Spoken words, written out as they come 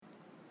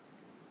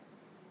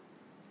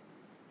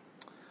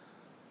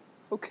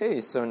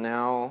Okay, so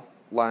now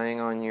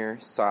lying on your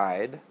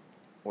side,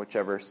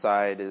 whichever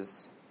side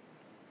is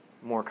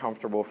more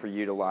comfortable for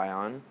you to lie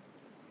on.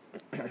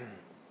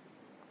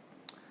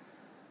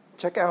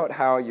 Check out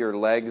how your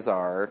legs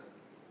are.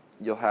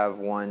 You'll have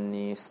one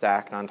knee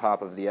stacked on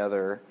top of the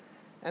other,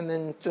 and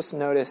then just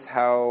notice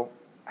how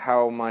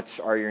much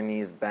are your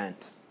knees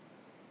bent.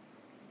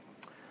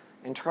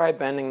 And try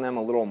bending them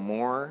a little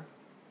more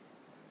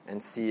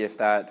and see if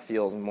that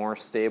feels more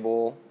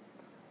stable.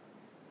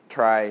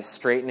 Try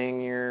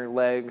straightening your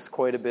legs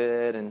quite a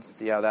bit and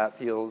see how that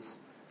feels.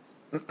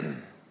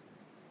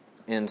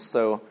 And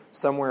so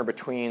somewhere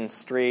between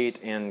straight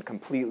and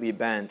completely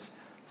bent,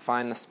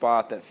 find the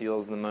spot that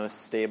feels the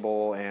most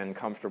stable and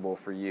comfortable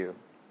for you.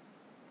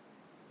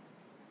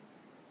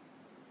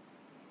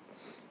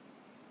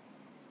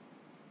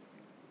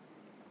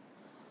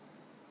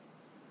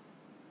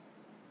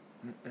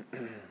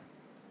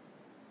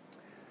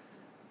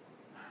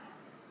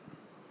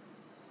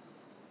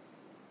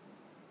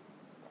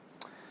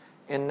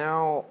 And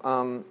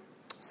now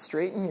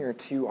straighten your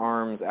two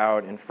arms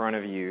out in front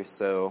of you.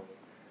 So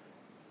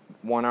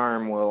one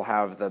arm will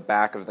have the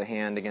back of the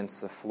hand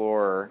against the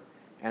floor,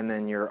 and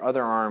then your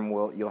other arm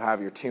you'll have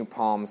your two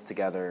palms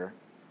together.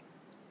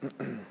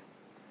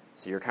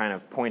 So you're kind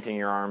of pointing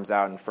your arms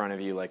out in front of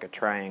you like a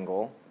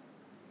triangle.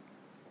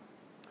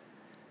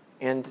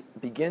 And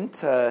begin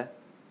to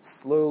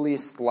slowly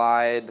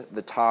slide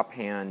the top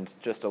hand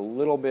just a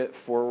little bit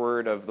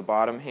forward of the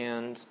bottom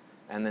hand,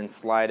 and then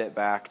slide it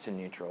back to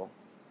neutral.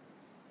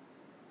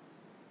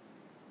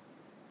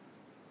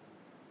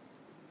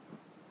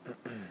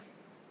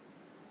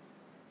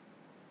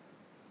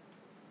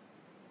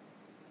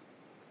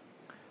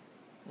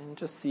 And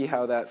just see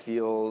how that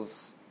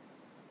feels,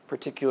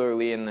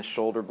 particularly in the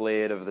shoulder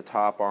blade of the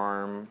top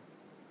arm.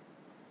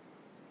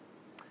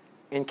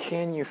 And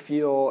can you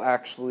feel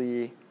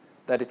actually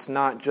that it's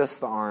not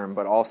just the arm,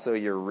 but also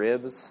your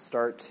ribs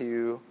start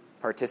to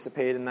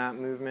participate in that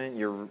movement?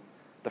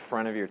 The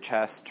front of your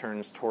chest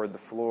turns toward the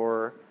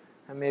floor,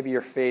 and maybe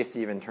your face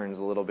even turns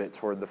a little bit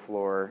toward the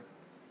floor,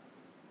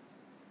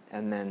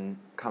 and then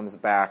comes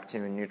back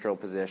to a neutral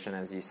position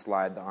as you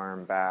slide the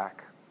arm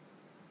back.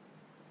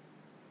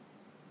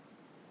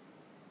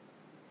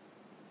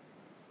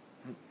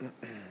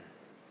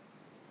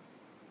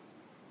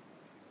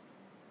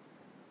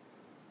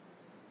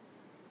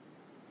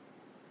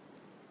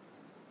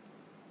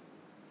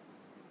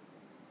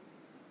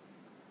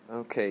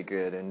 Okay,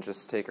 good. And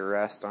just take a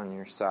rest on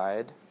your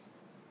side.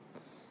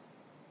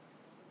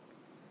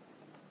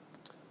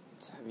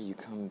 Let's have you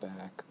come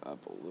back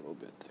up a little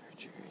bit there,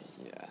 Jerry.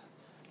 Yeah.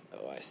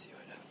 Oh, I see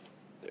what happened.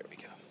 There we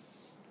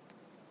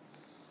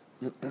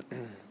go.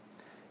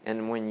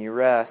 And when you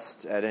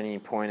rest at any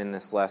point in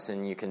this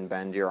lesson, you can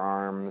bend your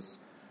arms,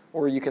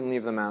 or you can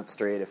leave them out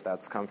straight if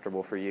that's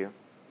comfortable for you.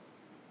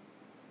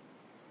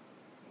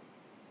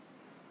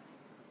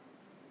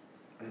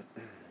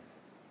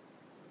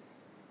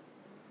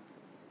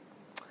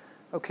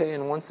 Okay,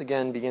 and once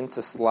again, begin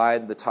to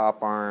slide the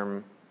top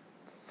arm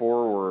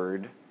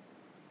forward,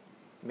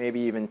 maybe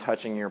even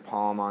touching your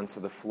palm onto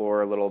the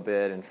floor a little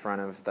bit in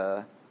front of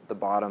the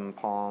bottom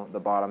palm,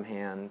 the bottom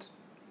hand.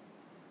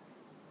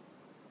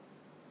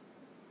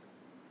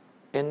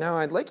 And now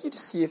I'd like you to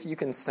see if you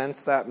can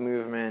sense that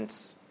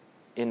movement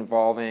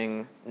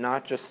involving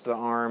not just the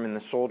arm and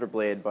the shoulder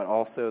blade, but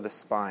also the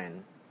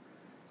spine.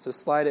 So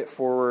slide it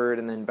forward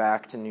and then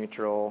back to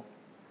neutral.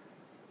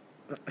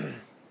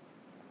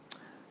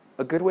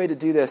 A good way to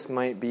do this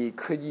might be,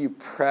 could you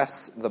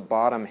press the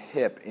bottom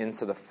hip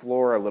into the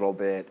floor a little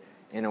bit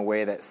in a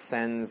way that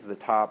sends the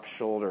top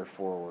shoulder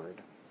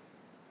forward?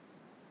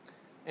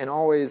 And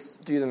always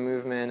do the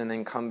movement and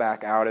then come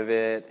back out of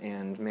it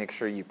and make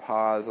sure you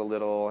pause a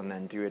little and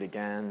then do it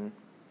again.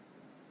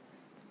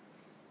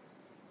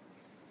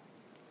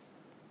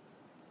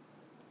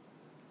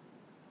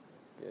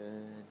 Good.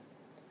 And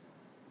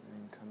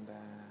then come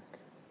back.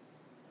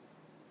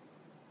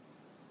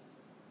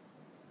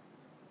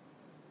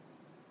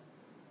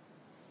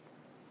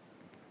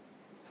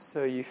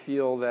 So you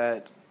feel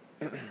that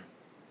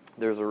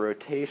there's a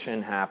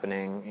rotation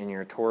happening in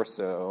your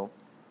torso.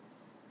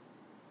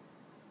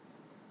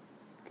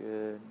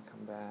 Good,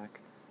 come back.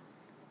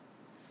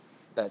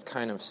 That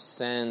kind of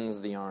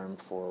sends the arm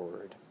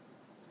forward.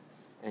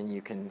 And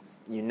you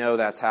know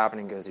that's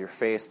happening because your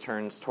face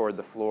turns toward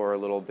the floor a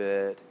little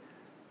bit.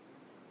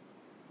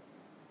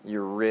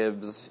 Your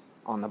ribs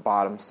on the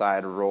bottom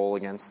side roll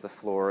against the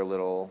floor a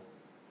little.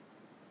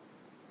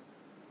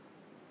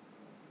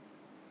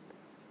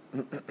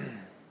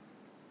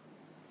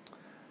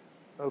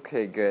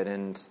 Okay, good.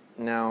 And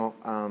now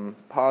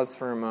pause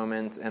for a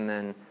moment and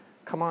then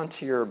come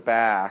onto your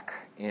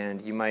back,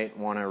 and you might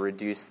want to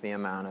reduce the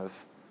amount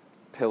of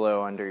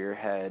pillow under your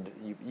head.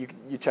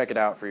 You check it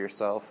out for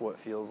yourself, what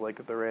feels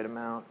like the right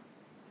amount.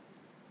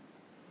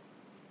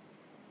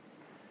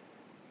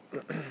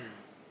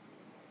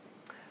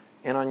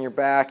 And on your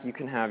back, you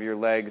can have your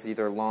legs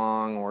either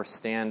long or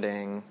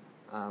standing.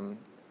 You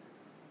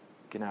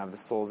can have the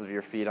soles of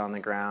your feet on the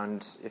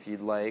ground if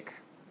you'd like.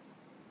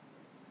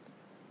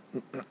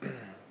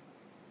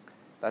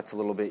 That's a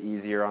little bit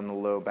easier on the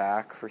low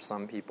back for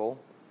some people.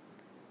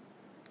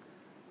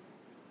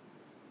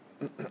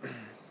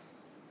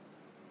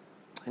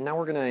 And now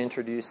we're going to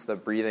introduce the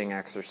breathing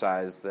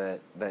exercise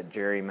that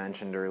Jerry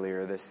mentioned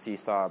earlier, this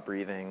seesaw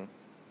breathing.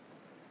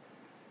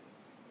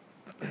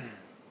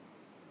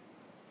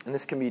 And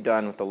this can be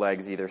done with the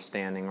legs either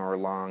standing or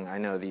long. I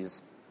know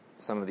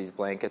some of these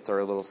blankets are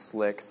a little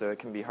slick, so it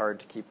can be hard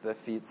to keep the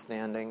feet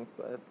standing.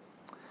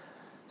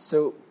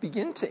 So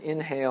begin to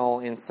inhale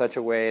in such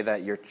a way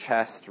that your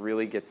chest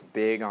really gets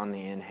big on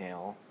the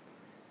inhale.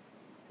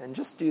 And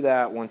just do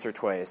that once or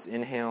twice.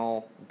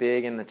 Inhale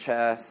big in the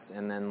chest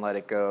and then let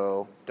it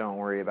go. Don't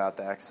worry about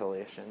the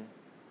exhalation.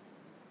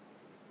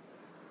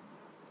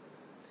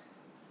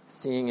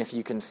 Seeing if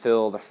you can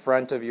fill the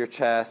front of your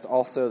chest,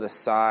 also the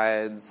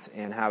sides,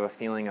 and have a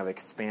feeling of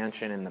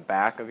expansion in the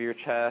back of your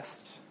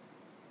chest.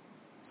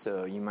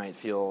 So you might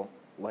feel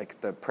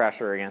like the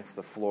pressure against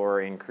the floor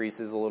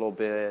increases a little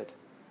bit.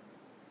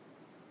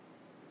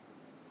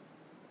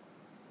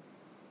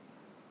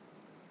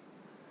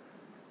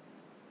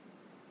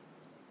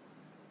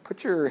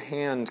 Put your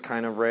hand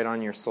kind of right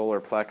on your solar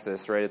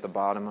plexus, right at the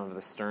bottom of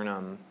the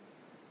sternum,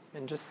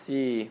 and just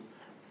see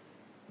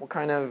what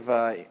kind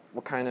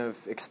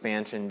of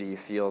expansion do you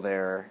feel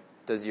there.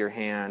 Does your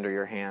hand or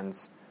your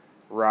hands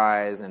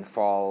rise and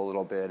fall a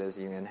little bit as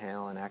you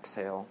inhale and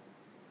exhale?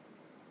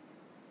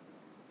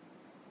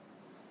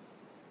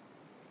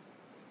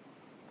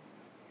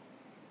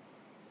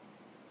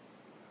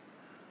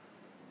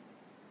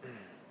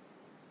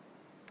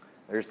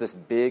 There's this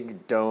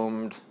big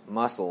domed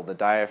muscle, the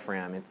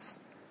diaphragm. It's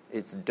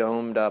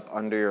domed up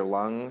under your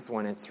lungs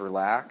when it's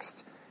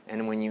relaxed,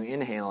 and when you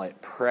inhale,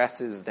 it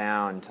presses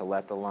down to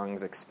let the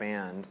lungs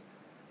expand,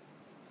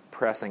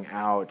 pressing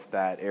out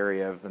that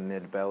area of the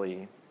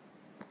mid-belly.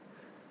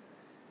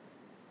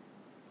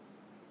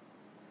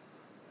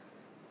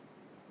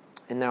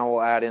 And now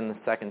we'll add in the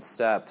second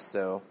step.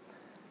 So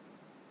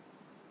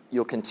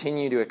you'll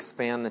continue to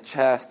expand the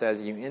chest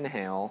as you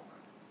inhale,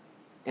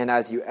 and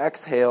as you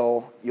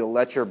exhale, you'll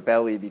let your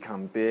belly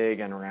become big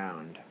and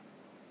round.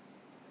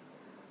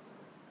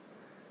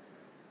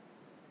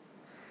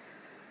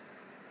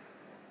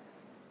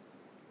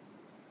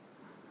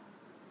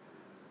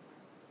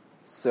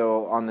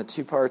 So on the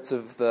two parts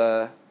of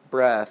the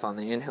breath, on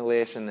the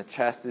inhalation, the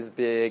chest is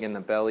big and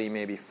the belly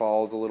maybe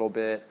falls a little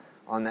bit.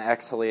 On the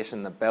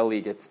exhalation, the belly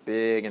gets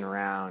big and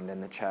round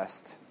and the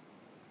chest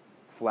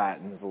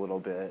flattens a little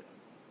bit.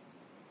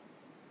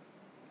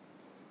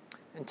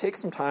 And take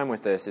some time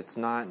with this. It's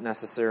not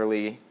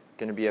necessarily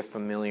going to be a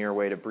familiar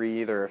way to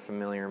breathe or a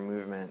familiar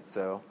movement,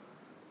 so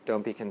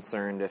don't be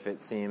concerned if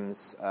it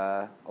seems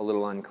a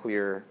little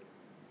unclear.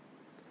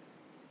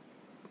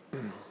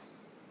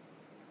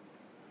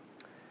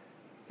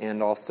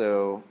 And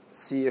also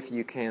see if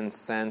you can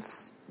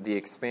sense the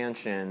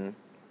expansion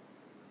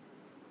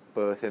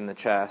both in the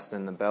chest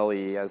and the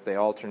belly as they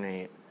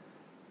alternate,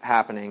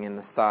 happening in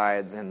the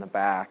sides and the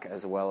back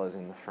as well as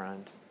in the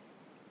front.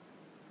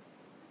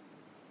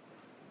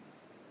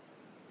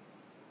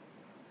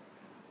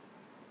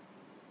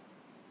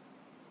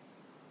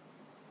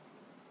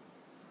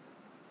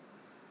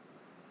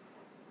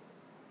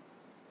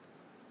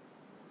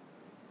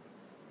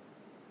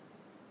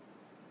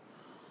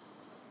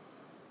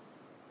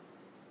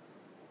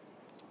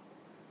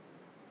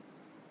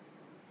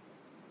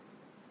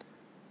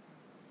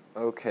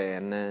 Okay,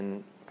 and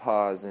then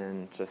pause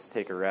and just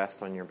take a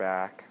rest on your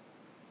back.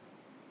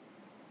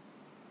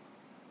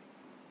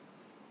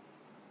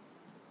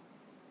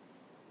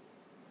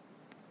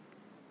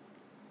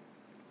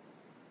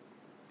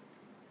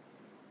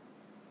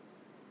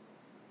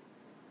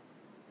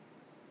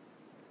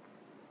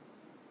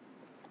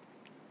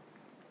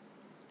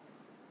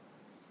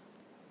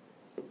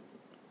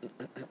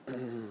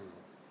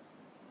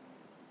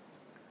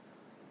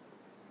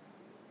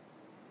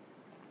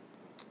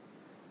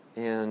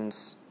 And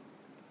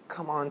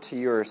come onto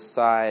your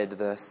side,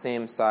 the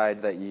same side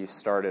that you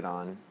started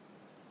on,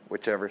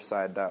 whichever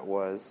side that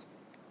was.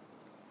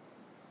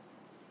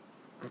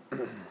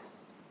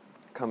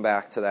 Come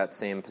back to that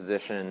same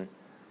position,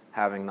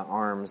 having the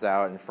arms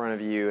out in front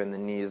of you and the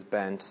knees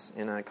bent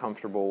in a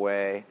comfortable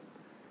way.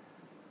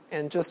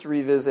 And just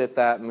revisit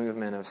that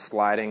movement of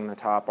sliding the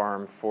top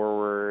arm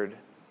forward.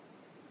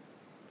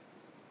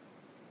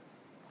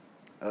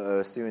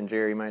 Sue and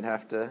Jerry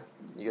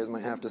you guys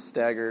might have to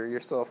stagger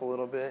yourself a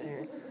little bit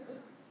here.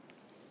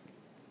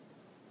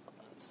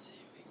 Let's see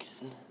if we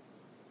can,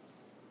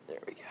 there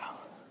we go.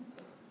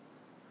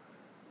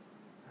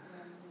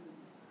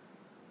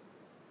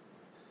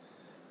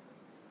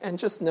 And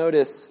just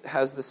notice,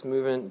 has this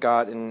movement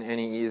gotten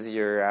any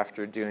easier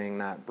after doing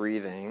that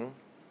breathing?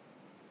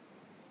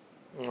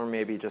 Or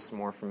maybe just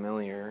more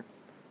familiar?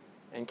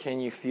 And can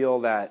you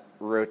feel that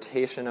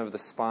rotation of the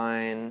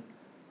spine,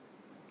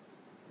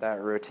 that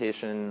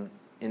rotation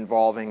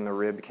involving the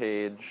rib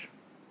cage?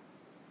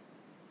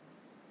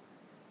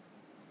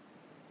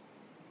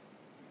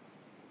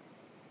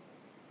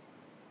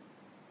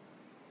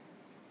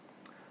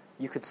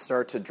 you could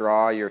start to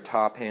draw your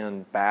top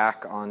hand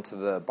back onto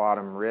the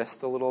bottom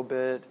wrist a little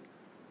bit.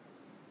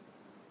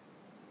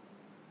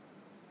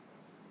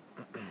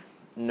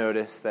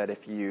 Notice that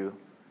if you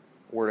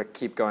were to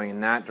keep going in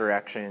that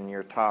direction,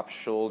 your top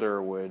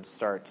shoulder would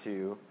start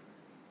to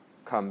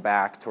come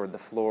back toward the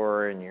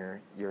floor and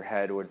your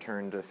head would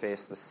turn to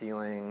face the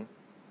ceiling.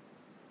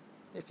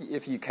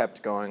 If you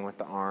kept going with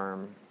the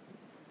arm,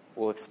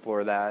 we'll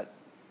explore that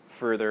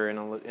further in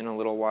a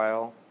little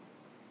while.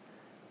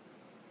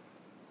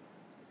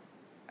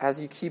 As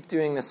you keep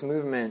doing this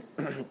movement,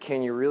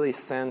 can you really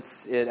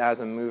sense it as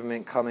a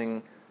movement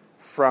coming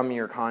from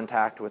your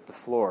contact with the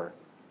floor?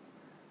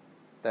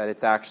 That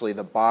it's actually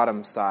the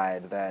bottom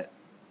side that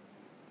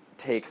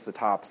takes the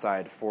top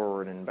side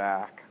forward and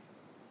back.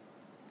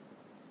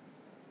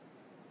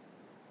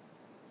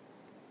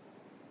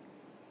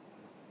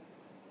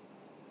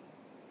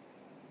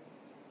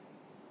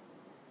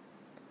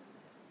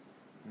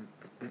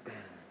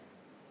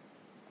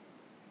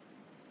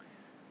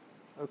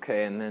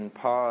 Okay, and then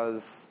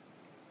pause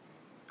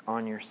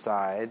on your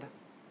side.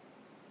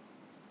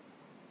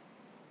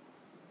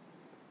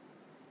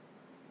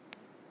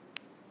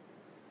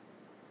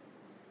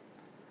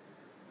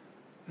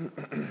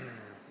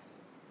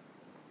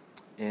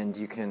 And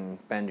you can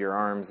bend your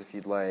arms if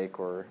you'd like,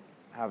 or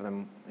have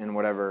them in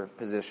whatever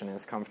position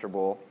is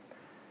comfortable.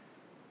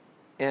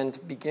 And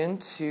begin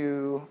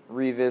to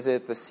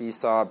revisit the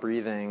seesaw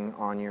breathing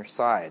on your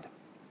side.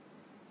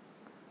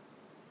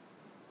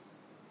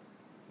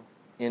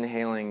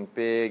 Inhaling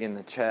big in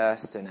the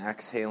chest and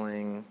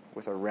exhaling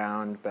with a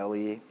round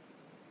belly.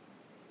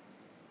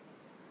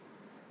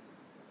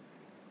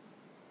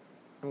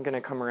 I'm going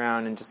to come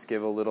around and just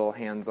give a little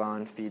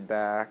hands-on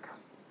feedback.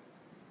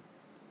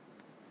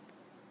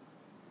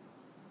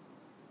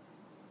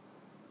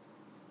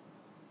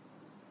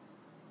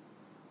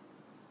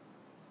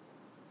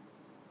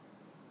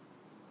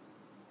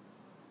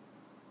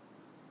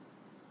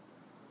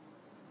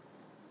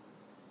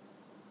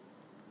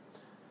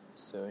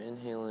 So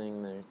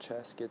inhaling, the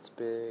chest gets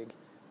big,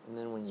 and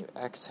then when you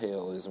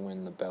exhale is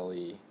when the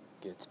belly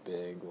gets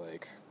big,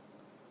 like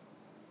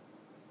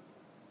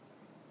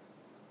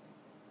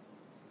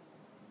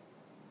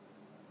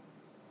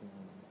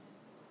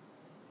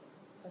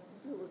I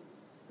feel it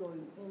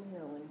going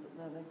inhaling but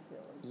not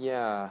exhaling.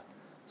 yeah.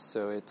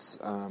 So it's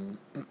and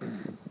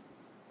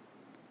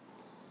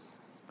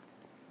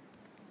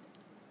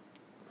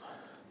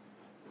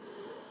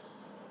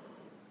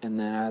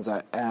then as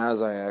I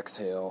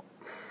exhale,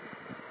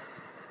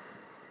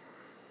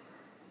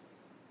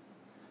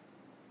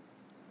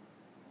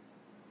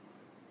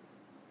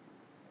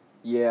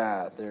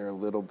 yeah, they're a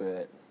little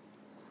bit.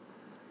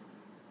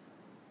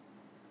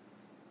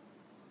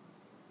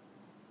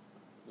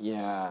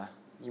 Yeah,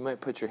 you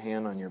might put your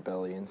hand on your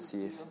belly and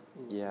see if,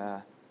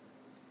 yeah,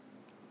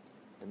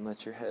 and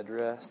let your head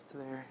rest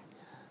there.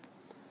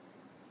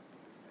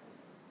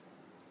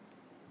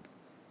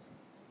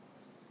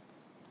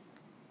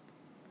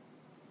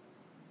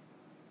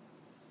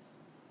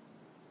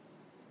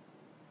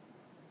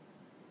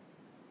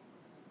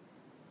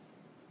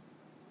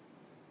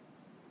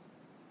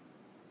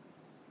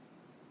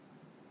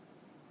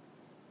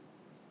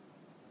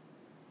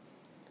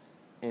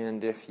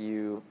 And if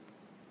you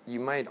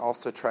might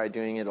also try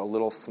doing it a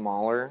little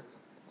smaller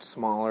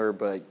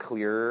but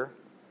clearer.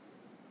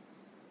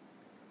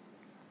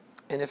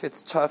 And if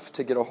it's tough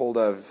to get a hold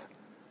of,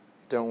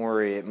 don't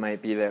worry, it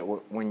might be that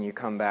when you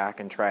come back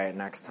and try it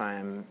next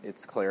time,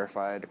 it's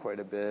clarified quite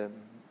a bit.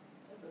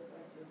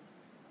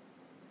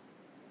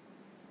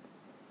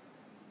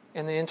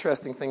 And the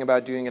interesting thing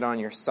about doing it on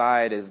your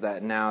side is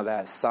that now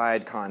that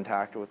side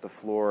contact with the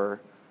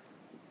floor,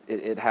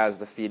 it has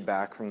the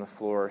feedback from the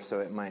floor, so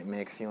it might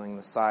make feeling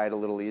the side a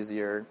little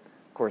easier.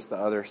 Of course, the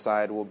other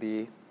side will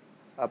be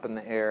up in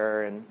the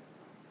air, and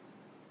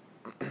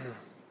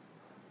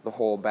the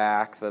whole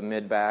back, the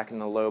mid-back, and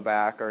the low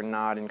back are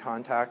not in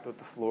contact with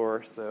the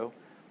floor, so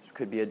there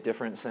could be a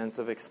different sense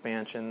of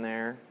expansion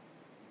there.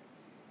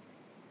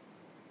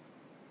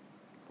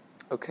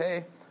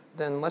 Okay,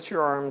 then let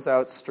your arms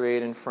out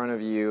straight in front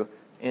of you,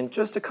 and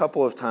just a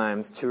couple of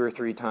times, 2 or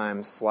 3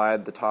 times,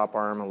 slide the top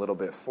arm a little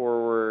bit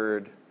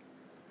forward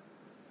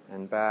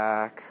and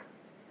back.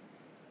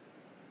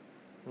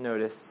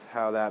 Notice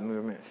how that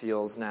movement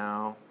feels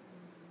now.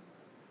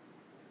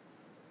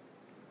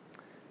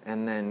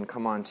 And then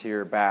come onto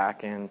your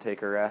back and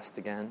take a rest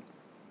again.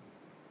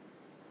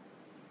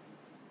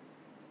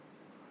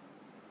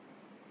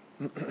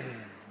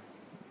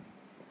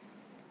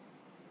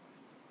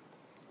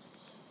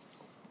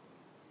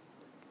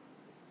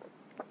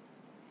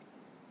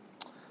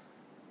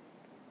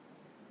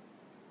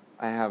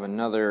 I have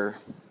another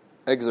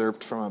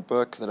excerpt from a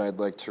book that I'd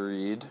like to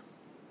read.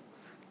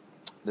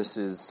 This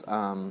is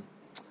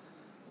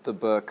the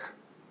book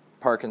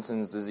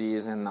Parkinson's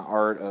Disease and the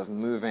Art of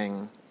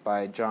Moving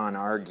by John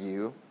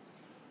Argue,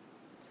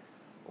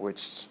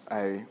 which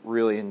I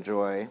really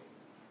enjoy.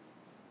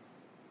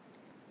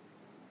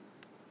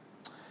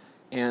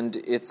 And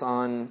it's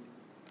on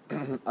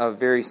a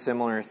very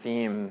similar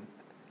theme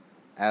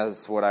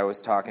as what I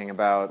was talking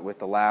about with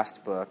the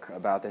last book,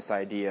 about this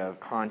idea of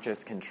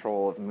conscious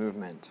control of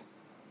movement.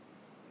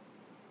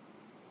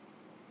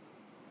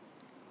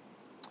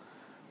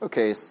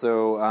 Okay,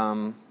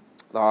 so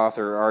the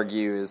author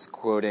argues,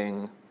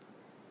 quoting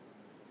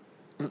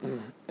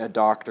a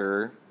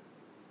doctor.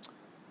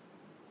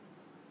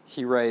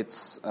 He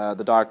writes,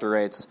 the doctor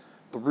writes,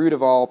 "The root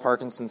of all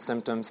Parkinson's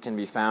symptoms can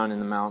be found in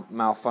the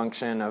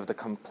malfunction of the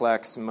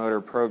complex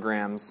motor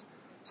programs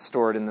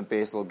stored in the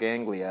basal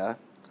ganglia.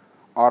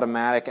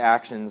 Automatic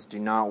actions do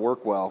not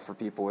work well for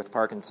people with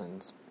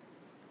Parkinson's."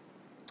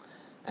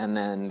 And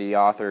then the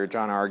author,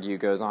 John Argue,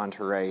 goes on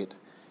to write,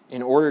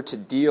 "In order to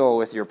deal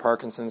with your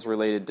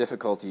Parkinson's-related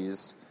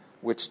difficulties,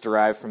 which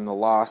derive from the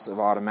loss of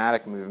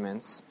automatic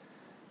movements,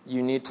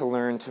 you need to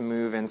learn to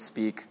move and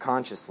speak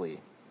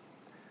consciously.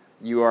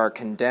 You are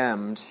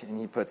condemned," and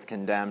he puts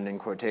condemned in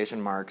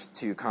quotation marks,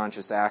 "to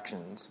conscious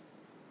actions."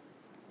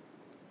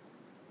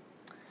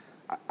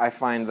 I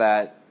find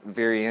that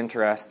very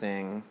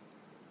interesting,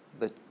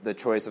 the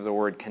choice of the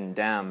word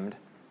condemned.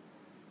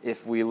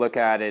 If we look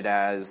at it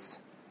as,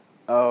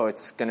 oh,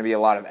 it's going to be a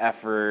lot of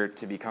effort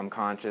to become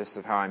conscious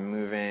of how I'm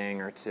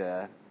moving or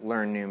to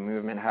learn new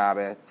movement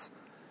habits,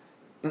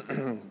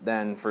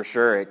 then for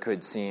sure it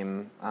could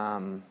seem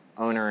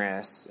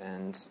onerous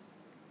and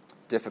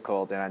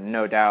difficult, and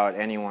no doubt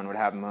anyone would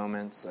have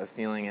moments of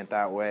feeling it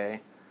that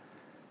way.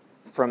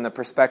 From the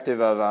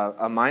perspective of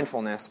a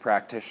mindfulness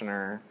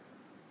practitioner,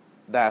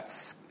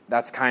 that's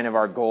kind of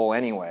our goal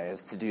anyway,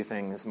 is to do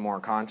things more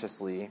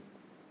consciously.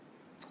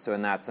 So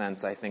in that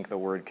sense, I think the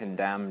word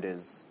condemned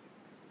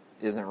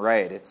isn't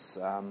right. It's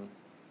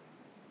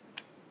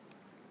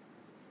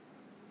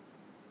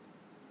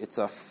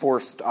a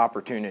forced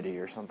opportunity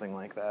or something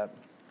like that.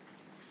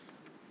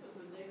 It's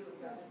a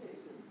negative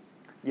connotation.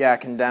 Yeah,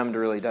 condemned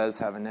really does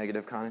have a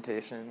negative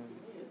connotation. To me,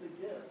 it's a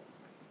gift.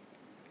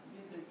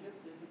 They're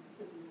gifted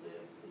because we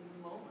live in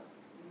the moment.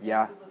 We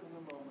Yeah. have to live in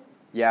the moment.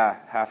 Yeah,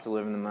 have to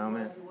live in the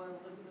moment. You want to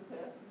live in the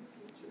past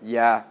and the future.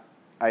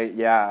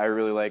 Yeah, I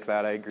really like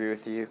that. I agree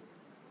with you.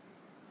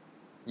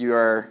 You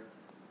are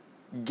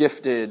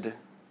gifted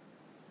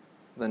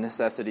the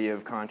necessity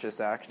of conscious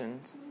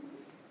actions.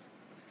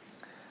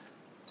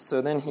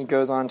 So then he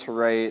goes on to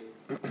write,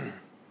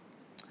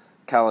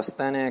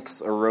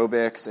 "Calisthenics,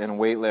 aerobics, and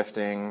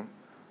weightlifting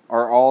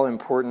are all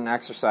important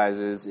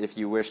exercises if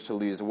you wish to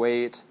lose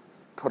weight,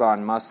 put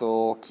on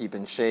muscle, keep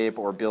in shape,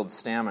 or build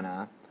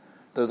stamina.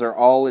 Those are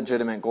all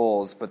legitimate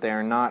goals, but they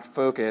are not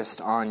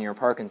focused on your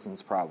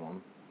Parkinson's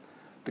problem.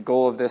 The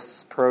goal of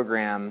this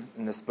program,"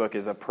 and this book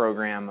is a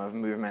program of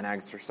movement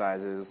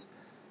exercises,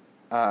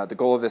 "the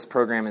goal of this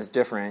program is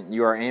different.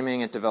 You are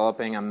aiming at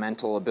developing a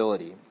mental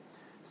ability.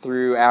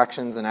 Through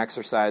actions and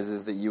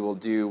exercises that you will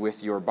do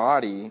with your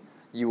body,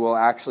 you will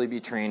actually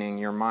be training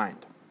your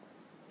mind.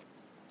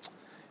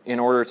 In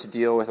order to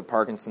deal with a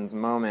Parkinson's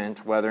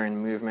moment, whether in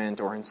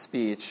movement or in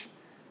speech,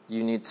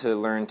 you need to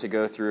learn to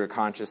go through a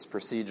conscious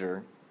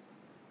procedure."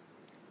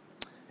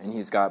 And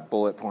he's got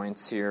bullet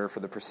points here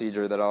for the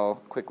procedure that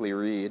I'll quickly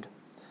read.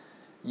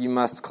 "You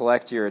must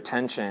collect your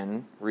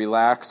attention,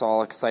 relax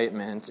all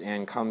excitement,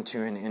 and come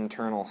to an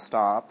internal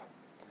stop.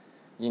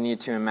 You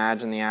need to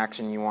imagine the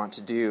action you want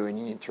to do, and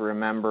you need to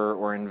remember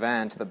or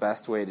invent the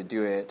best way to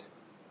do it.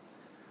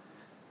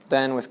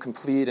 Then, with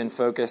complete and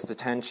focused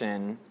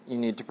attention, you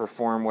need to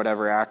perform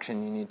whatever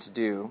action you need to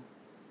do.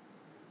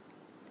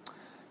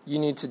 You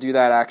need to do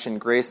that action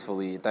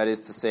gracefully, that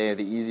is to say,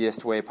 the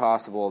easiest way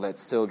possible that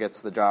still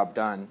gets the job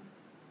done.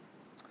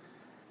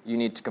 You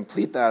need to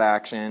complete that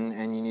action,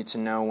 and you need to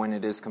know when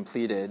it is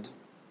completed.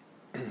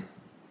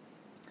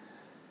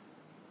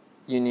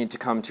 You need to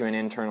come to an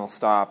internal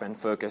stop and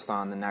focus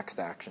on the next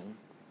action."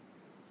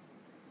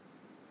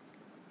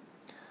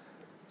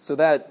 So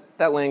that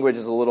language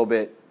is a little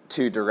bit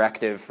too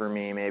directive for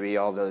me, maybe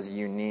all those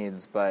 "you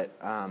needs," but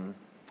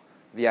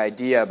the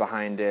idea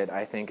behind it,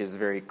 I think, is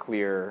very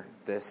clear,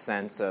 this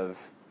sense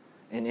of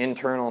an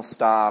internal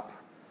stop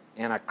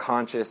and a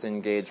conscious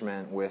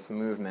engagement with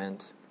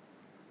movement.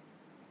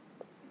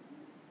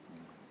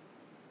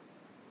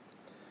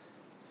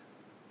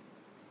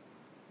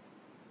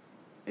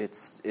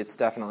 It's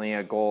definitely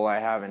a goal I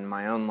have in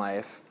my own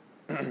life.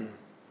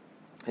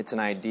 It's an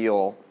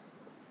ideal,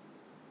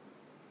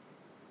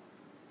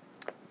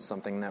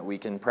 something that we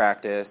can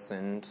practice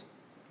and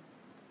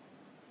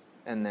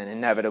then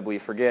inevitably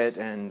forget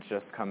and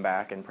just come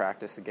back and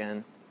practice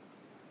again.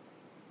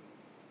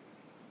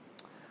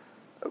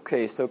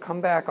 Okay, so come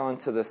back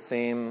onto the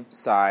same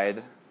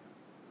side,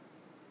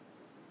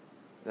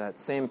 that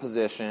same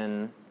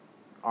position,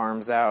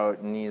 arms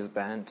out, knees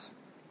bent.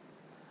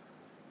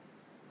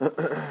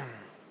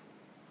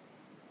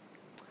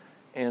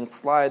 And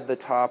slide the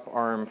top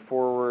arm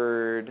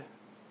forward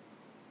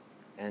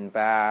and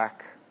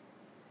back,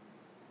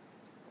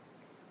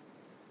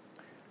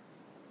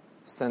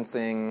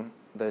 sensing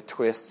the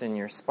twist in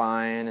your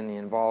spine and the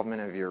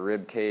involvement of your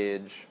rib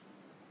cage.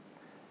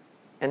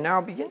 And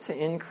now begin to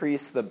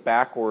increase the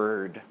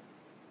backward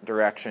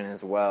direction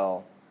as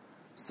well.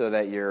 so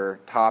that your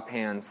top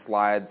hand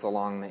slides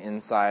along the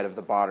inside of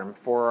the bottom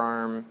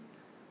forearm,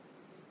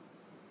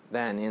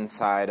 then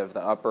inside of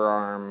the upper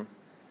arm,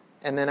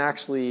 and then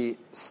actually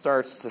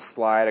starts to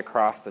slide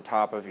across the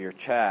top of your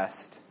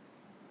chest.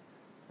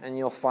 And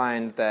you'll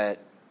find that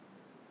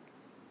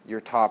your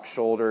top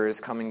shoulder is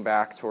coming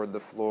back toward the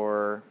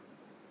floor.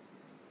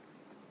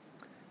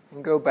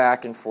 And go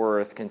back and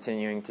forth,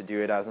 continuing to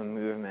do it as a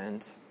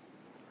movement.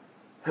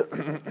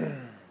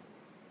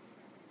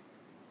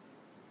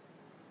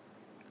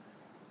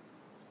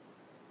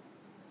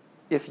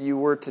 If you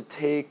were to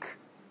take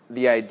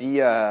the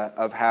idea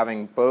of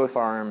having both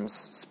arms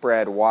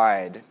spread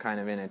wide, kind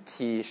of in a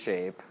T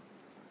shape,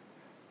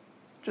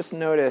 just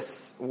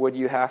notice, would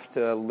you have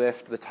to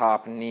lift the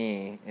top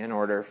knee in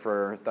order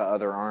for the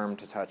other arm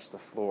to touch the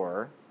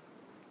floor?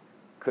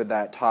 Could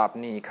that top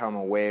knee come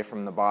away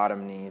from the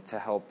bottom knee to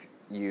help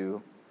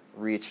you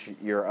reach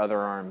your other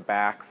arm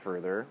back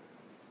further?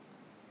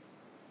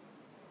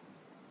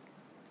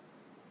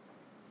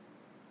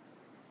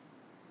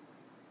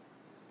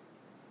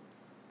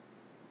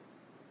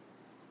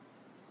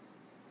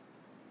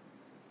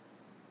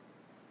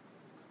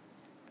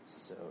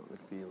 So it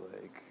would be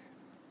like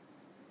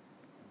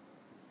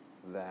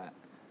that.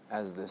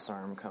 As this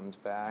arm comes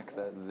back,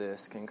 that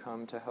this can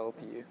come to help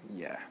you.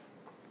 Yeah.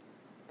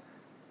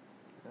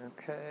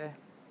 Okay.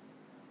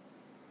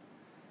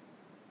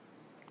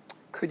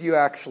 Could you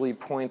actually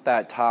point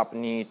that top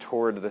knee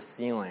toward the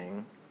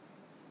ceiling?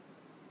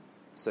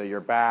 So your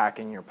back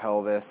and your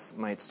pelvis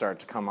might start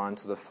to come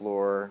onto the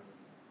floor.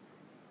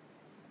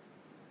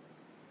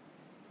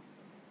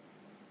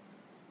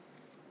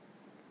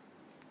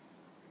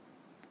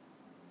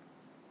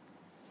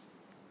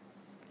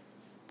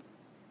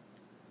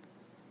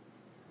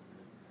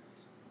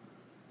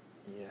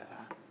 Yeah.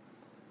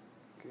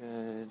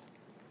 Good.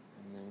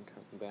 And then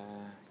come back.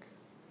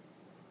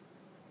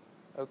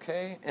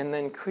 Okay, and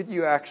then could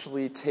you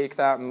actually take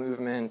that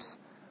movement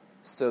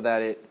so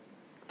that it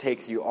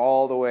takes you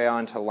all the way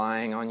onto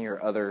lying on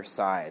your other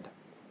side?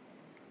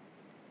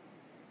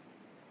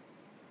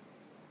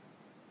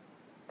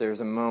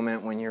 There's a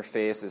moment when your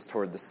face is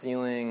toward the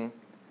ceiling,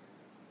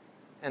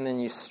 and then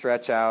you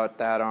stretch out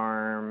that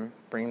arm,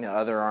 bring the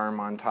other arm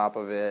on top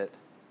of it.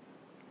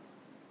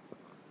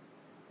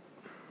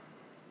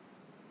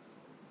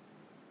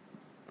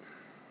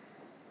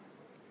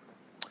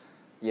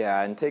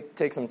 Yeah, and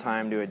take some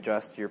time to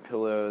adjust your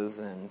pillows,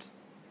 and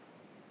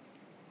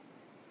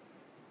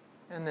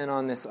then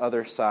on this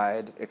other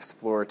side,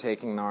 explore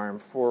taking the arm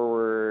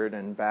forward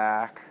and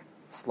back,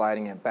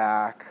 sliding it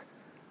back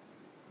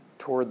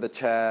toward the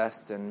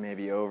chest and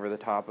maybe over the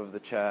top of the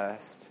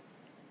chest.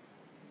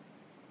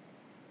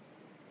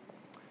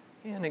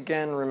 And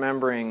again,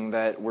 remembering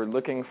that we're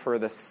looking for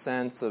the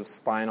sense of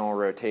spinal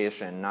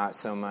rotation, not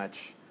so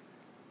much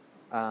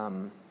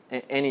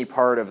any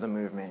part of the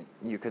movement.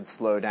 You could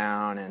slow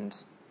down and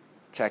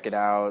check it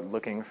out,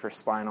 looking for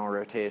spinal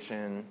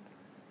rotation,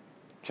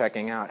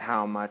 checking out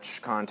how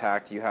much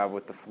contact you have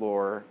with the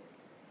floor,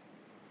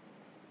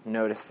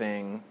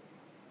 noticing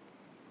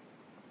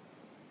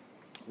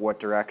what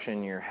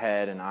direction your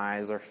head and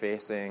eyes are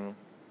facing.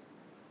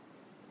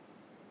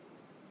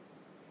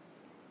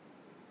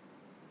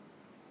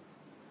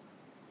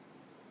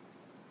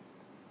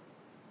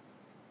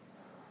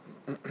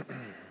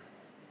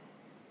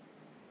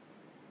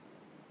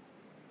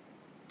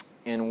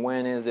 And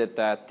when is it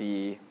that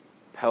the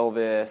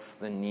pelvis,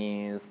 the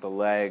knees, the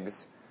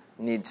legs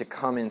need to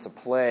come into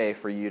play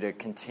for you to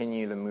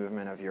continue the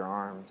movement of your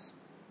arms?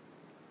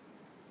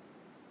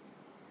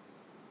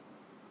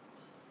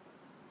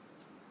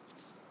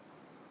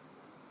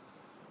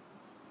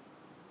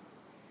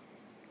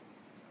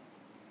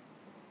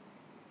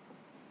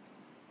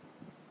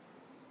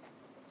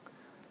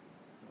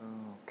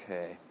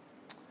 Okay.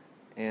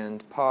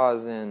 And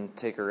pause and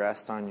take a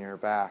rest on your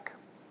back.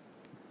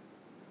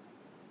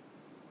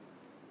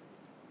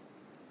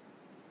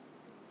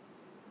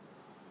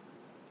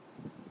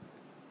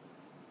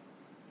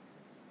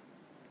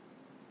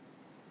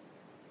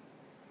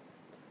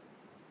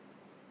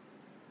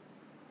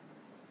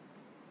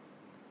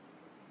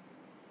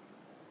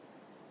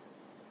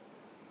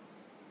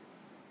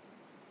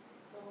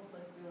 Almost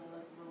like, you know,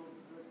 like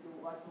you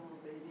watch a little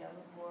baby on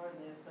the floor,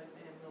 and it's like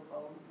they have no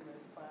bones in their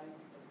spine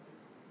because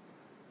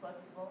it's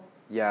flexible.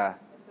 Yeah.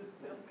 This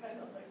feels kind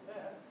of like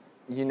that.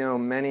 You know,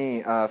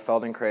 many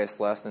Feldenkrais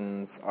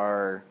lessons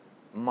are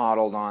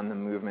modeled on the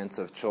movements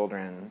of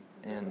children.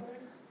 And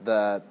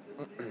the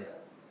You see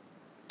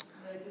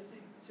I just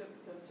see because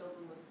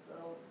children look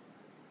so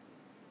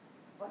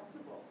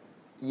flexible.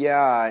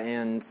 yeah,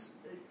 and The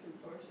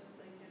contortions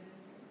they get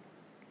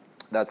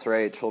into. that's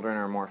right, children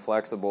are more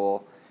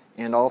flexible.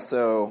 And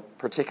also,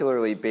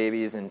 particularly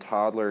babies and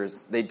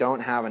toddlers, they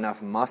don't have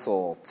enough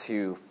muscle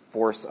to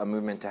force a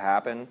movement to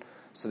happen,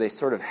 so they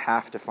sort of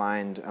have to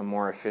find a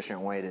more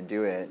efficient way to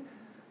do it.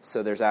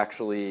 So there's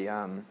actually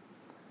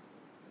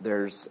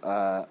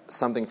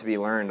something to be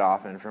learned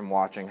often from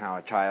watching how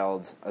a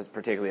child,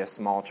 particularly a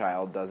small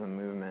child, does a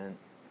movement.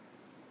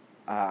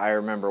 I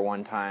remember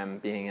one time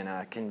being in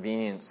a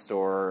convenience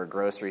store or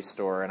grocery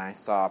store, and I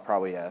saw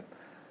probably a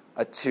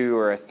 2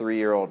 or a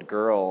 3-year-old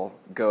girl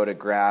go to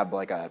grab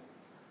like a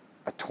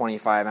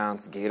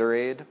 25-ounce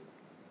Gatorade,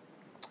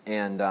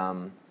 and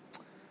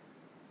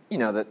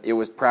that it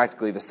was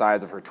practically the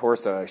size of her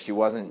torso. She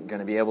wasn't going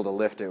to be able to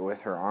lift it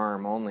with her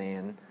arm only,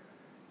 and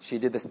she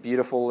did this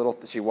beautiful little.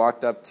 She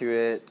walked up to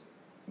it,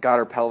 got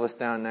her pelvis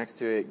down next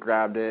to it,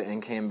 grabbed it,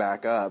 and came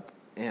back up.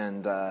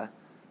 And I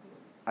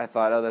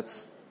thought, oh,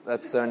 that's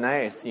so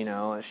nice.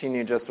 She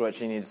knew just what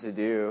she needed to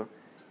do.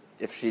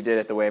 If she did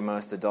it the way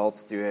most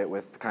adults do it,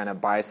 with kind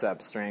of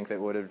bicep strength, it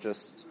would have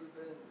just,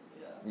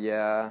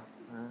 yeah.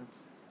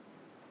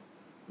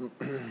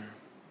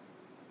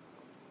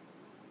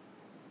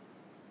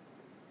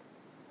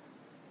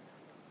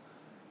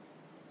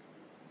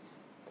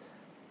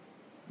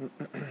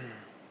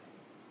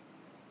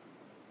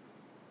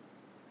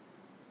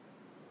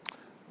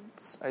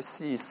 I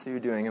see Sue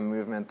doing a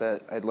movement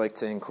that I'd like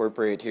to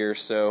incorporate here.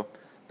 So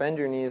bend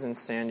your knees and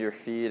stand your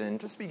feet, and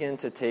just begin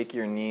to take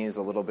your knees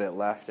a little bit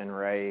left and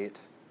right.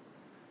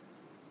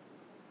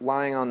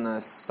 Lying on the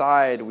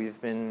side, we've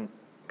been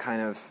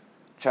kind of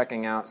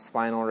checking out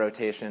spinal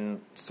rotation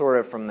sort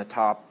of from the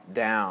top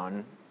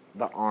down,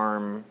 the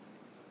arm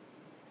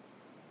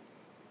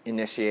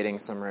initiating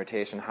some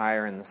rotation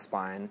higher in the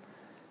spine.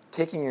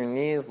 Taking your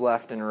knees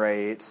left and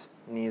right,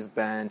 knees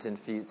bent and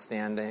feet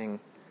standing,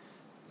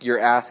 you're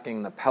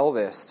asking the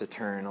pelvis to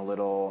turn a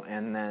little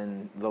and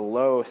then the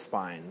low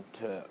spine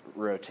to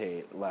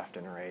rotate left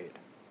and right.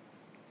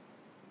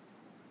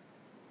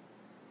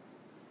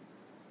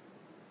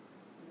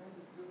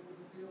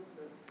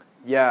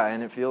 Yeah,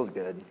 and it feels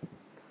good.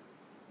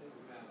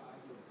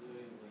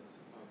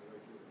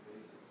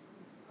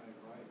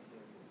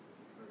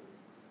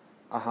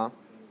 Uh-huh.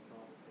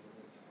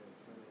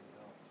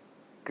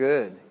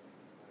 Good.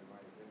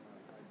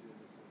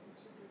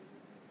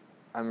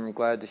 I'm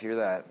glad to hear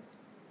that.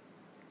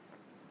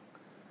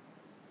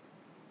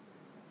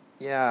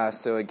 Yeah,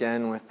 so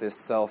again with this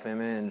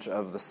self-image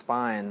of the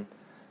spine,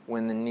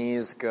 when the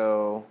knees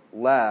go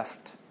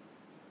left,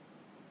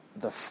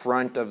 the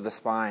front of the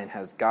spine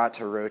has got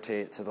to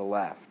rotate to the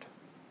left.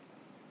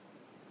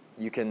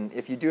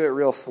 If you do it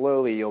real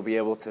slowly, you'll be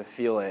able to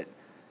feel it.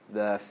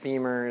 The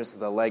femurs,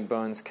 the leg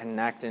bones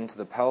connect into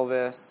the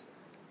pelvis.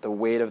 The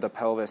weight of the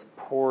pelvis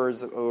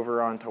pours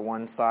over onto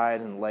one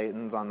side and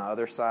lightens on the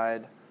other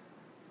side.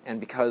 And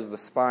because the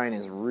spine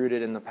is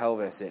rooted in the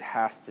pelvis, it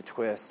has to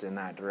twist in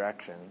that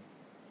direction.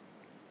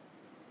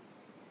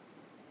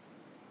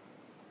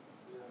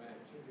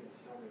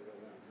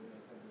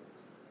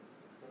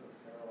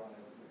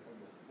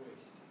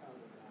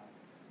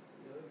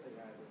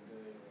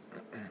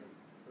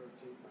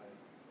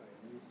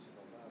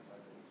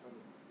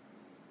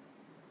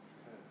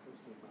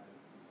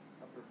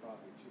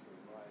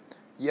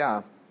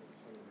 Yeah.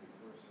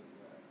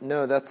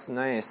 No, that's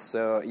nice.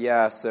 So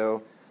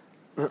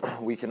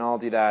we can all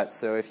do that.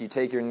 So if you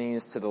take your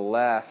knees to the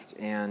left,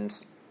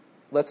 and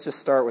let's just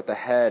start with the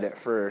head at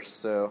first.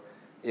 So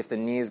if the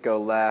knees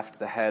go left,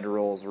 the head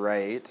rolls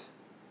right,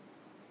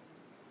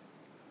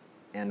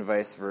 and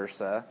vice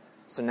versa.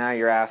 So now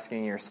you're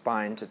asking your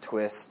spine to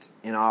twist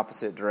in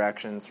opposite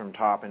directions from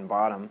top and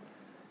bottom.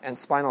 And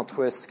spinal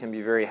twists can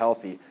be very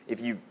healthy. If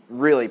you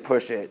really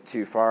push it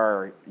too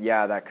far,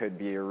 yeah, that could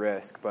be a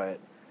risk, but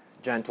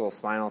gentle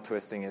spinal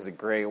twisting is a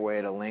great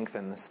way to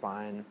lengthen the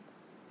spine.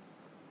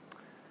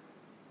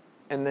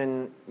 And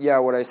then,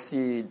 what I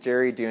see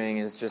Jerry doing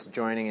is just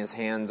joining his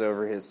hands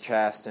over his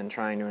chest and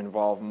trying to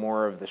involve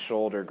more of the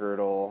shoulder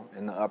girdle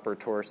and the upper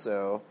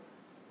torso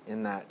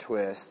in that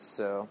twist.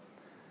 So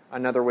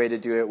another way to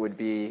do it would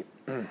be,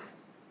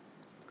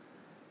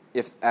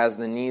 if as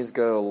the knees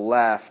go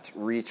left,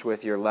 reach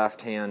with your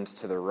left hand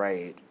to the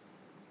right,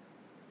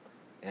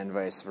 and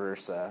vice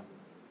versa.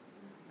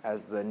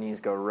 As the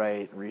knees go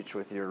right, reach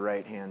with your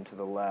right hand to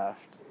the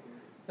left.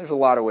 There's a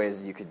lot of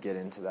ways you could get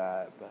into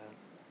that, but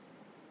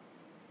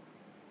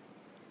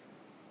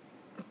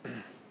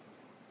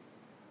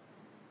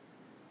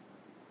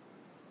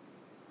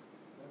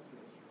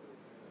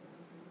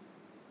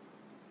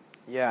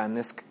yeah, and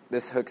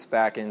this hooks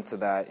back into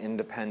that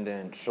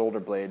independent shoulder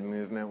blade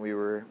movement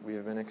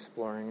we've been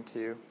exploring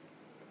too.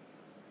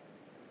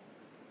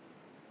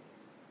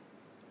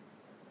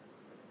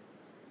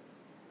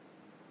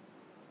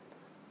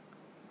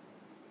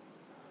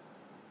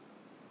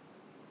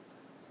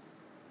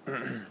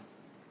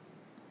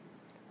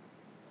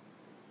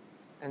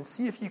 And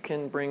see if you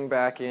can bring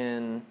back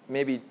in,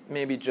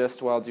 maybe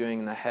just while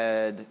doing the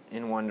head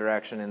in one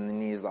direction and the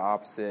knees the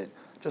opposite,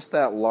 just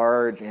that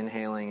large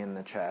inhaling in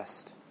the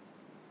chest.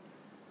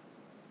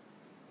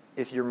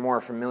 If you're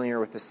more familiar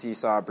with the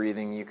seesaw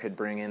breathing, you could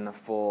bring in the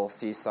full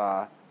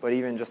seesaw, but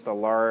even just a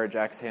large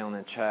exhale in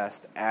the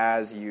chest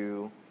as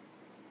you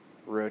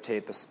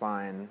rotate the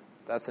spine.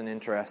 That's an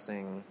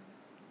interesting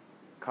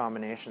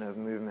combination of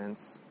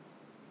movements.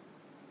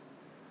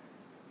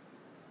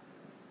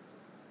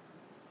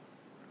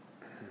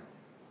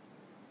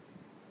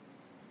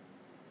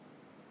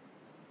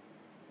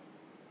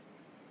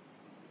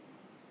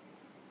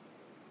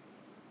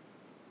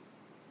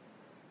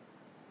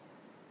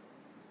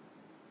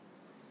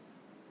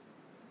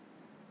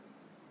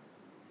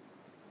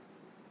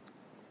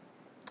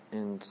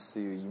 And so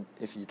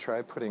if you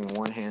try putting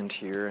one hand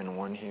here and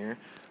one here,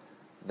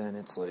 then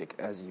it's like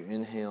as you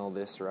inhale,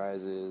 this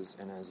rises,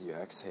 and as you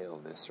exhale,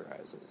 this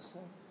rises.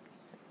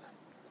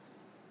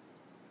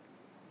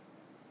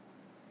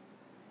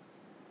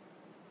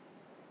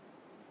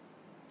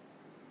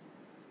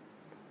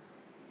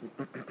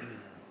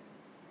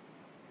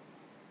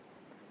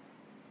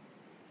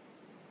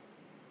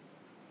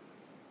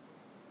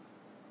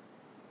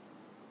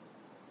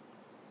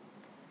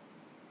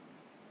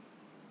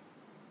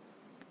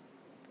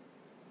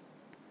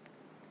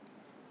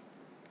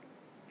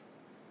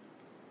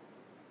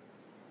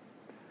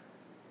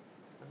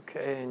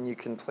 Okay, and you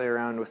can play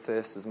around with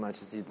this as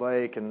much as you'd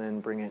like, and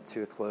then bring it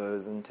to a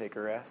close and take a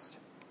rest.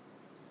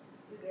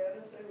 Did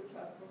Anna say which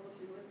hospital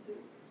she went to?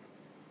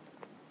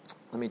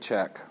 Let me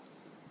check.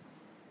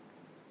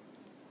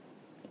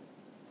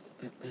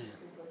 She was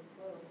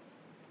close.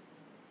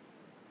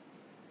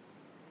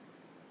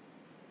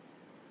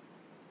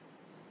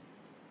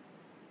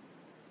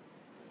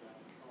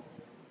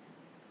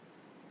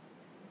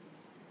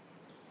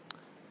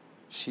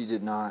 She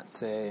did not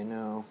say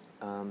no.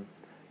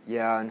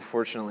 Yeah,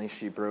 unfortunately,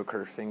 she broke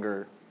her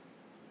finger.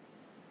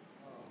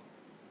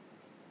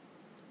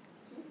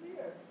 She was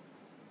here.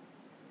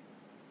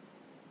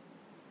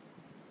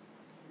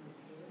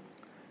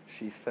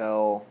 She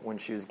fell when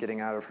she was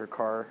getting out of her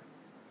car.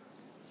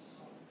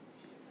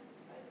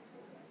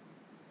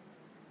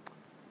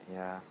 Yeah.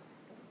 Yeah.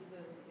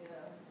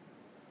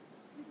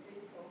 Too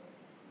painful.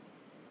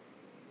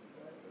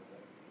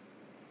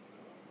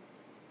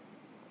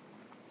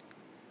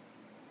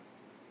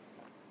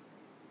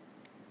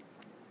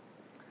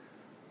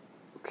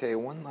 Okay,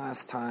 one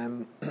last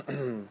time.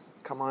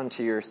 Come on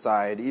to your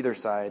side, either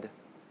side.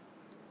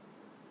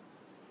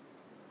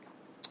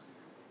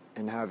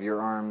 And have your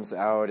arms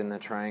out in the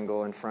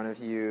triangle in front of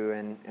you,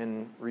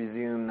 and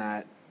resume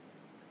that,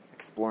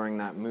 exploring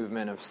that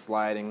movement of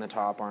sliding the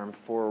top arm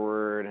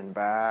forward and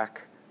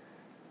back.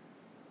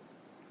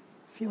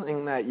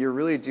 Feeling that you're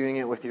really doing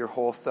it with your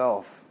whole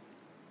self.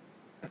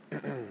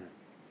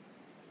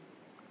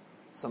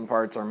 Some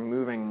parts are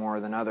moving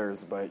more than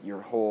others, but your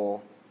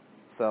whole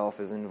self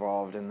is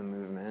involved in the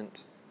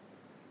movement.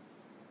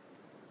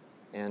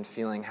 And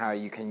feeling how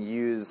you can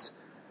use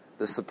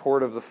the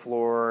support of the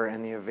floor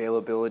and the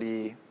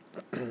availability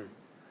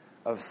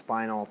of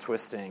spinal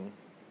twisting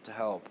to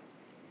help.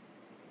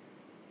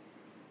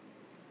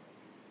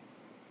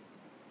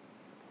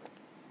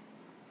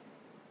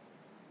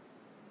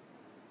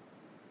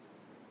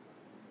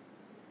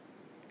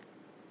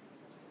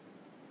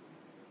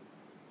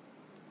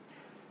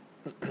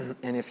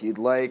 And if you'd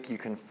like, you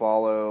can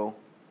follow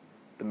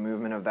the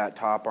movement of that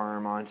top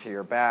arm onto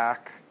your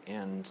back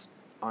and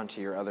onto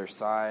your other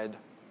side.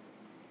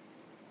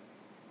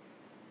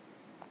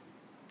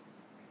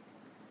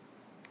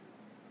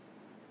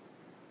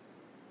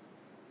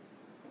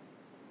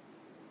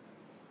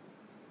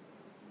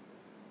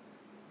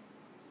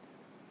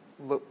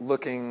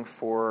 Looking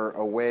for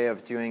a way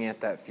of doing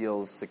it that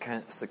feels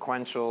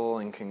sequential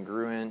and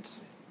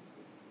congruent.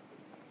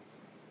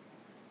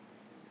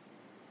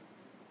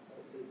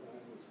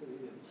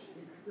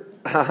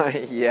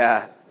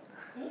 Yeah.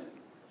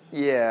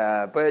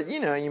 Yeah, but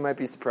you might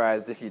be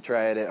surprised if you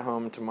try it at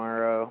home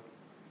tomorrow.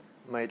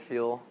 Might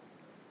feel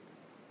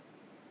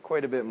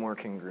quite a bit more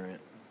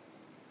congruent.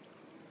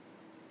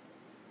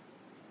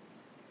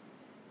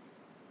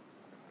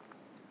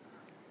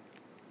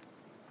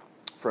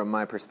 From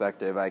my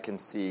perspective, I can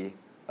see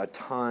a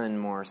ton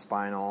more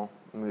spinal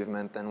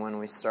movement than when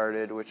we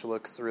started, which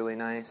looks really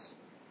nice.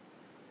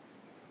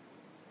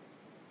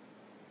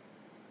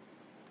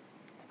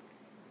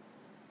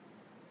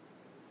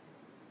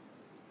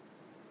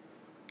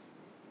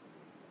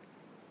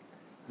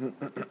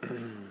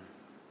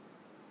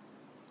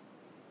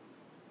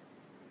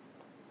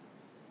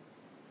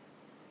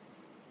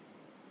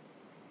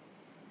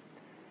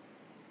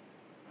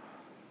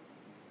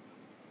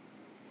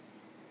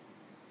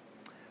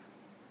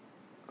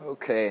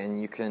 Okay,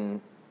 and you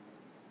can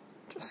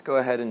just go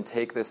ahead and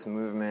take this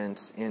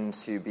movement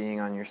into being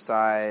on your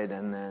side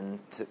and then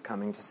to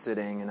coming to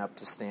sitting and up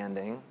to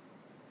standing.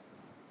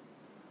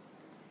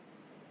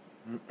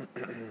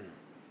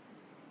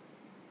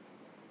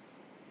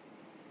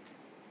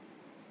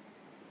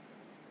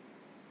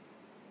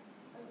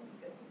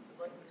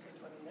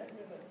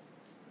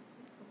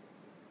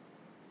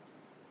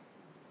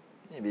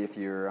 Maybe if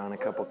you're on a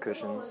couple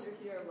cushions.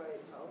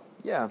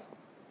 Yeah.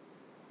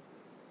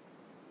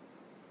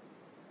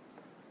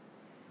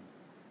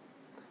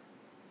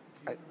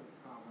 Do you have a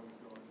problem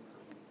going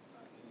from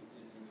any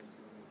dizziness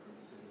going from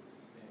sitting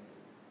to standing?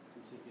 Do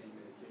you take any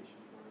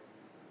medication for it?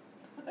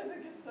 I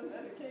think it's the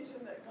medication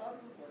that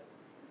causes it.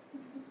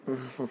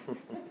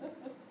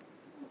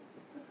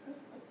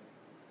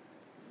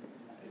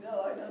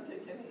 No, I don't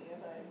take any,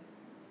 and I'm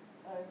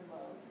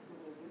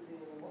really dizzy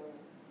in the morning.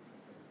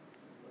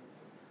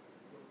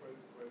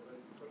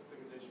 What's the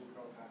condition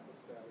called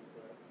hypostatic,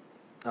 right?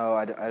 Oh,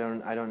 I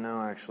don't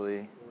know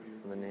actually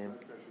the name.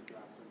 Blood pressure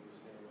drops when you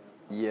stand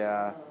up.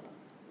 Yeah.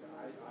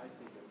 I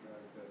take a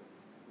drug that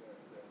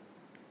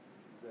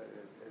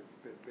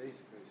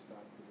basically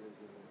stop the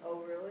dizziness.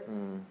 Oh, really?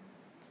 Mm.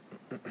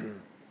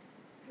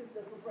 Because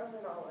the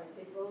propranolol I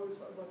take lowers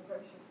my blood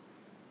pressure.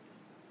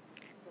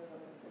 So I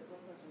take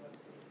blood pressure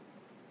medication.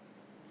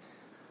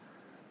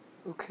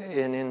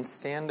 Okay, and in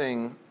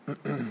standing,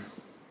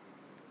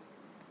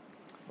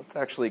 let's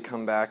actually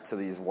come back to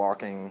these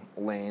walking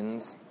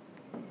lanes.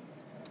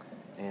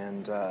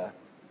 And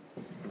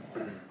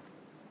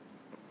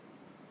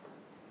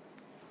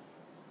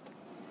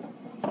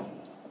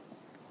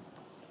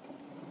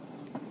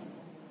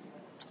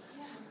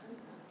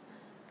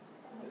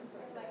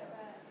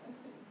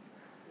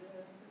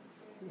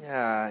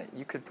yeah,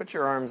 you could put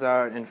your arms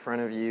out in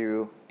front of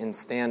you in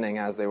standing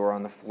as they were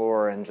on the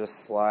floor and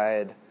just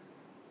slide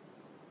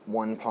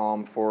one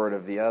palm forward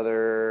of the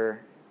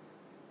other.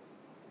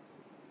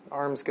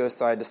 Arms go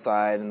side to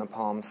side and the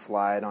palms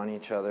slide on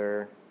each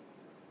other.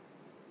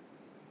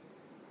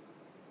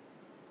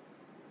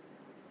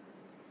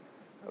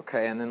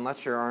 Okay, and then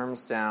let your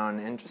arms down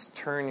and just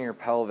turn your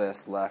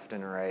pelvis left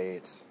and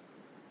right.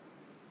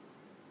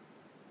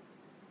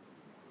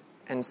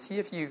 And see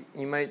if you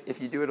might,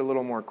 if you do it a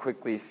little more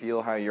quickly,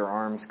 feel how your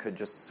arms could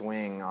just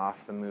swing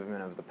off the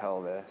movement of the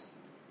pelvis.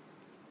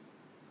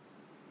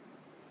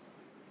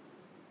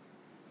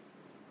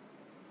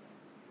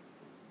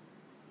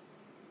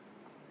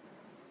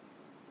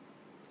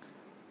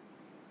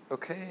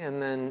 Okay,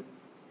 and then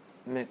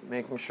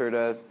making sure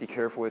to be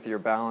careful with your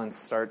balance.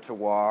 Start to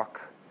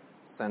walk,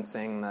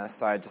 sensing the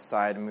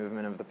side-to-side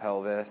movement of the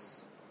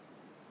pelvis.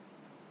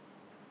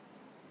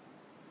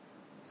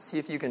 See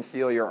if you can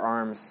feel your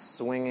arms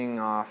swinging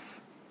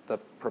off the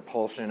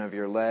propulsion of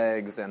your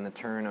legs and the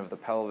turn of the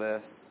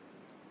pelvis.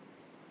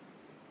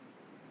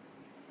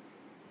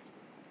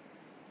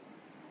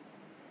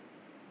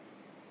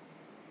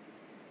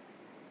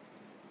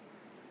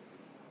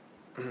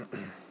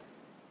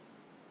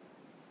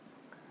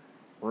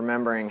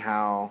 Remembering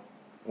how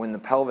when the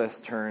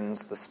pelvis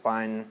turns, the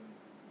spine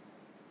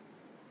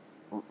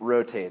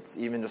rotates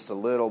even just a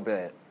little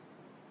bit.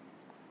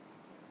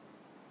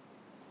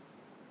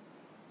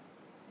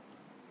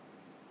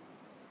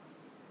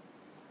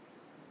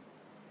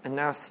 And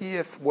now see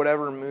if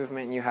whatever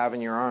movement you have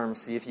in your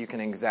arms, see if you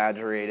can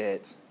exaggerate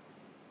it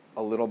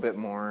a little bit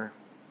more.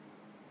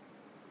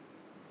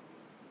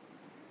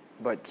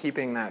 But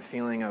keeping that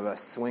feeling of a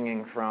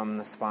swinging from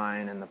the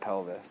spine and the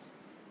pelvis.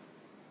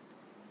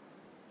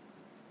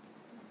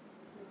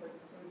 Feels like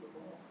it swings it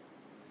more.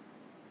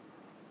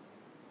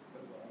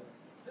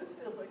 This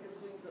feels like it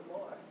swings it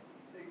more.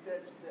 The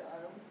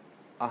arms.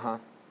 Uh-huh.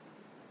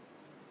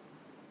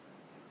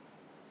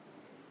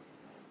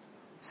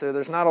 So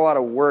there's not a lot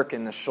of work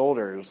in the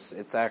shoulders.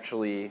 It's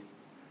actually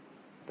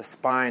the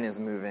spine is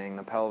moving,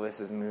 the pelvis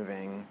is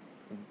moving,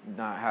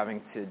 not having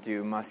to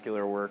do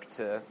muscular work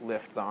to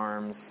lift the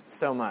arms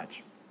so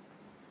much.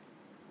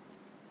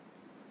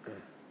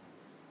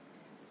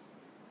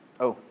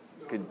 Oh,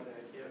 good. Normally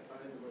I can't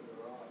find them when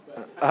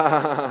they're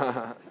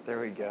off, but There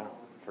we go.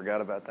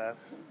 Forgot about that.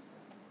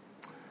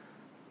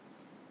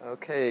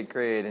 Okay,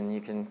 great. And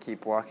you can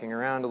keep walking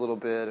around a little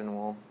bit and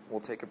we'll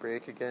take a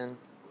break again.